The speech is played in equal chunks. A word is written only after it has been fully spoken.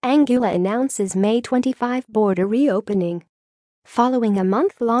Anguilla announces May 25 border reopening. Following a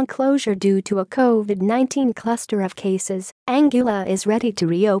month-long closure due to a COVID-19 cluster of cases, Anguilla is ready to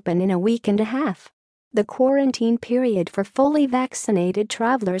reopen in a week and a half. The quarantine period for fully vaccinated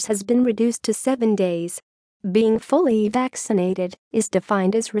travelers has been reduced to 7 days. Being fully vaccinated is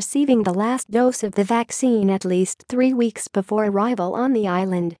defined as receiving the last dose of the vaccine at least 3 weeks before arrival on the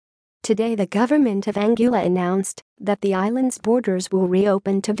island. Today, the government of Anguilla announced that the island's borders will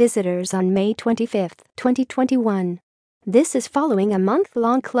reopen to visitors on May 25, 2021. This is following a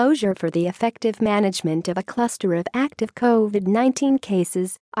month-long closure for the effective management of a cluster of active COVID-19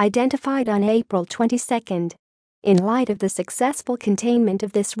 cases identified on April 22. In light of the successful containment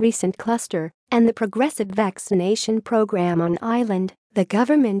of this recent cluster and the progressive vaccination program on island, the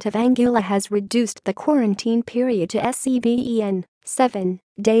government of Anguilla has reduced the quarantine period to 7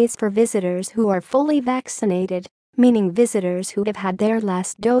 days for visitors who are fully vaccinated, meaning visitors who have had their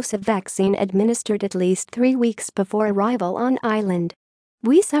last dose of vaccine administered at least 3 weeks before arrival on island.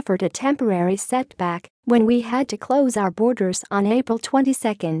 We suffered a temporary setback when we had to close our borders on April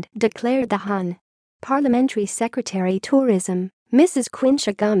 22, declared the HUN Parliamentary Secretary Tourism, Mrs.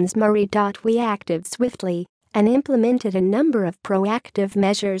 Quinsha Gums-Murray. We acted swiftly and implemented a number of proactive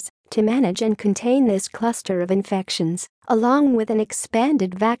measures to manage and contain this cluster of infections, along with an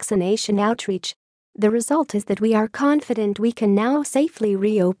expanded vaccination outreach. The result is that we are confident we can now safely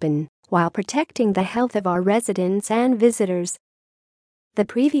reopen while protecting the health of our residents and visitors. The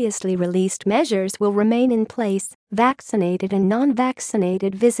previously released measures will remain in place. Vaccinated and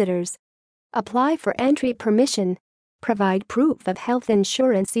non-vaccinated visitors apply for entry permission. Provide proof of health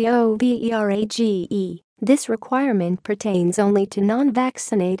insurance (COVERAGE). This requirement pertains only to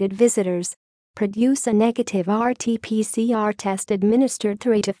non-vaccinated visitors. Produce a negative RT-PCR test administered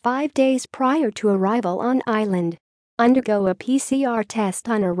 3 to 5 days prior to arrival on island. Undergo a PCR test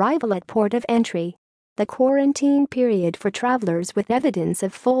on arrival at port of entry. The quarantine period for travelers with evidence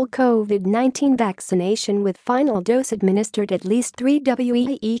of full COVID-19 vaccination with final dose administered at least 3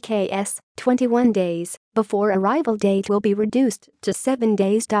 weeks, 21 days, before arrival date will be reduced to 7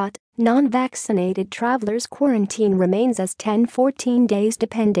 days. Non-vaccinated travelers' quarantine remains as 10-14 days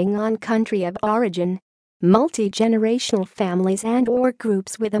depending on country of origin. Multi-generational families and/or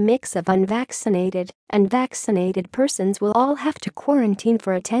groups with a mix of unvaccinated and vaccinated persons will all have to quarantine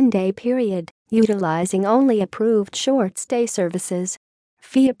for a 10-day period, utilizing only approved short-stay services.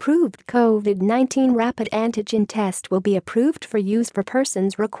 FEE-approved COVID-19 rapid antigen test will be approved for use for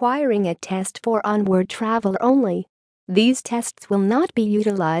persons requiring a test for onward travel only. These tests will not be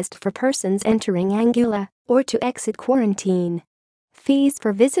utilized for persons entering Anguilla or to exit quarantine. Fees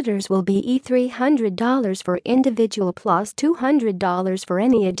for visitors will be $300 for individual plus $200 for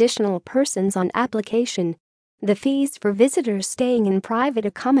any additional persons on application. The fees for visitors staying in private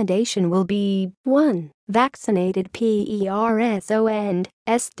accommodation will be 1. Vaccinated PERSONs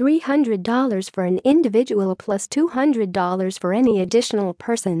 $300 for an individual plus $200 for any additional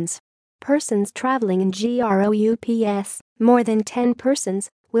persons. Persons traveling in groups, more than 10 persons,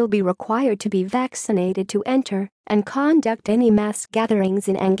 will be required to be vaccinated to enter and conduct any mass gatherings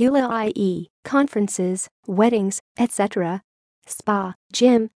in Anguilla, i.e., conferences, weddings, etc. Spa,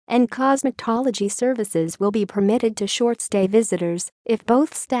 gym, and cosmetology services will be permitted to short-stay visitors if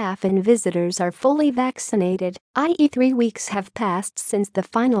both staff and visitors are fully vaccinated, i.e. 3 weeks have passed since the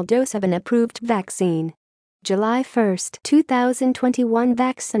final dose of an approved vaccine. July 1, 2021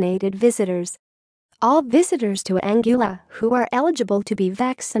 vaccinated visitors. All visitors to Anguilla who are eligible to be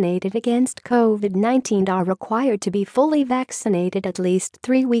vaccinated against COVID-19 are required to be fully vaccinated at least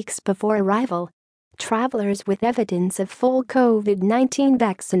 3 weeks before arrival. Travelers with evidence of full COVID-19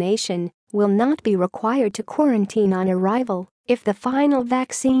 vaccination will not be required to quarantine on arrival if the final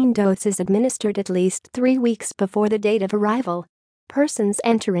vaccine dose is administered at least 3 weeks before the date of arrival. Persons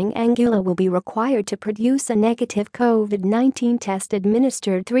entering Anguilla will be required to produce a negative COVID-19 test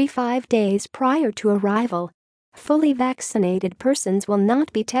administered 3-5 days prior to arrival. Fully vaccinated persons will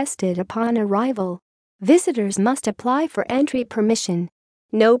not be tested upon arrival. Visitors must apply for entry permission.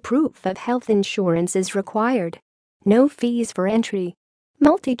 No proof of health insurance is required. No fees for entry.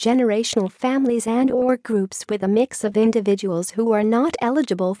 Multi-generational families and/or groups with a mix of individuals who are not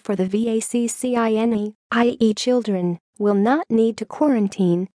eligible for the vaccine, i.e. children, will not need to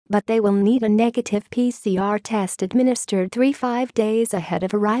quarantine, but they will need a negative PCR test administered 3-5 days ahead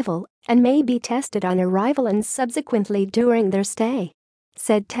of arrival and may be tested on arrival and subsequently during their stay.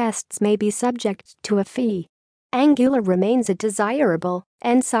 Said tests may be subject to a fee. Anguilla remains a desirable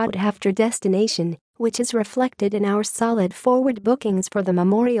and sought-after destination which is reflected in our solid forward bookings for the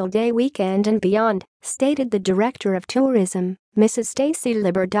Memorial Day weekend and beyond, stated the Director of Tourism, Mrs. Stacy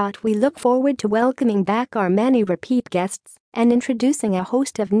Liber. We look forward to welcoming back our many repeat guests and introducing a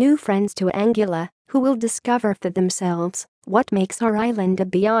host of new friends to Anguilla, who will discover for themselves what makes our island a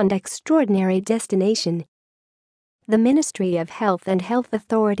beyond extraordinary destination. The Ministry of Health and Health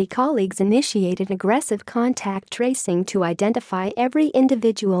Authority colleagues initiated aggressive contact tracing to identify every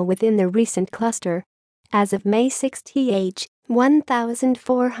individual within the recent cluster. As of May 6,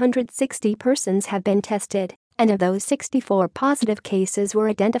 1,460 persons have been tested, and of those 64 positive cases were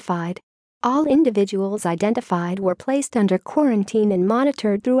identified. All individuals identified were placed under quarantine and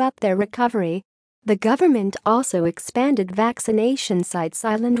monitored throughout their recovery. The government also expanded vaccination sites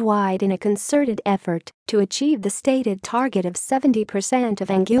island-wide in a concerted effort to achieve the stated target of 70% of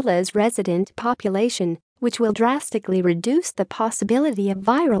Anguilla's resident population, which will drastically reduce the possibility of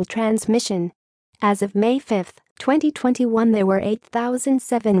viral transmission. As of May 5, 2021, there were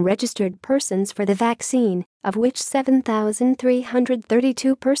 8,007 registered persons for the vaccine, of which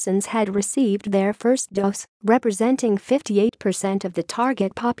 7,332 persons had received their first dose, representing 58% of the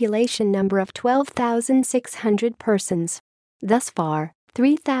target population number of 12,600 persons. Thus far,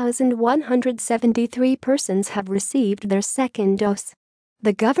 3,173 persons have received their second dose.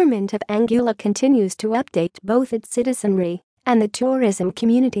 The government of Anguilla continues to update both its citizenry and the tourism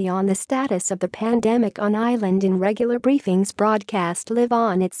community on the status of the pandemic on island in regular briefings broadcast live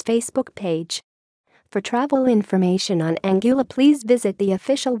on its Facebook page. For travel information on Anguilla, please visit the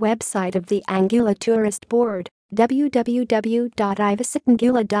official website of the Anguilla Tourist Board,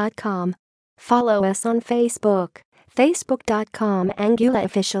 www.ivisitangula.com. Follow us on Facebook, facebook.com Anguilla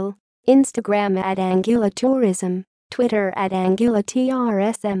Official, Instagram @Anguilla Tourism, Twitter @Anguilla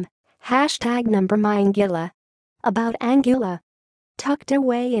TRSM, #MyAnguilla. About Anguilla. Tucked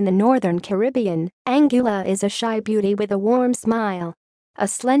away in the northern Caribbean, Anguilla is a shy beauty with a warm smile. A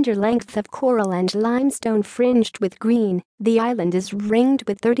slender length of coral and limestone fringed with green, the island is ringed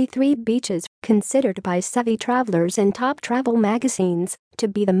with 33 beaches, considered by savvy travelers and top travel magazines to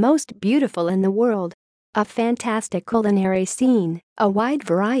be the most beautiful in the world. A fantastic culinary scene, a wide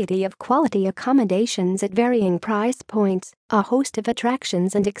variety of quality accommodations at varying price points, a host of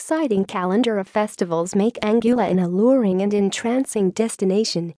attractions and exciting calendar of festivals make Anguilla an alluring and entrancing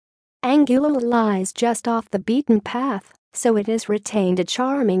destination. Anguilla lies just off the beaten path, so it has retained a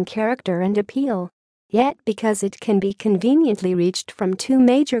charming character and appeal. Yet because it can be conveniently reached from two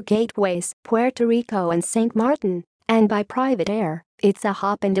major gateways, Puerto Rico and St. Martin, and by private air, it's a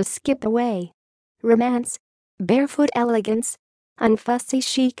hop and a skip away. Romance, barefoot elegance, unfussy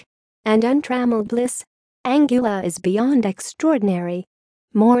chic, and untrammeled bliss. Anguilla is beyond extraordinary.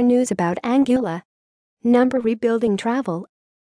 More news about Anguilla. Rebuilding travel.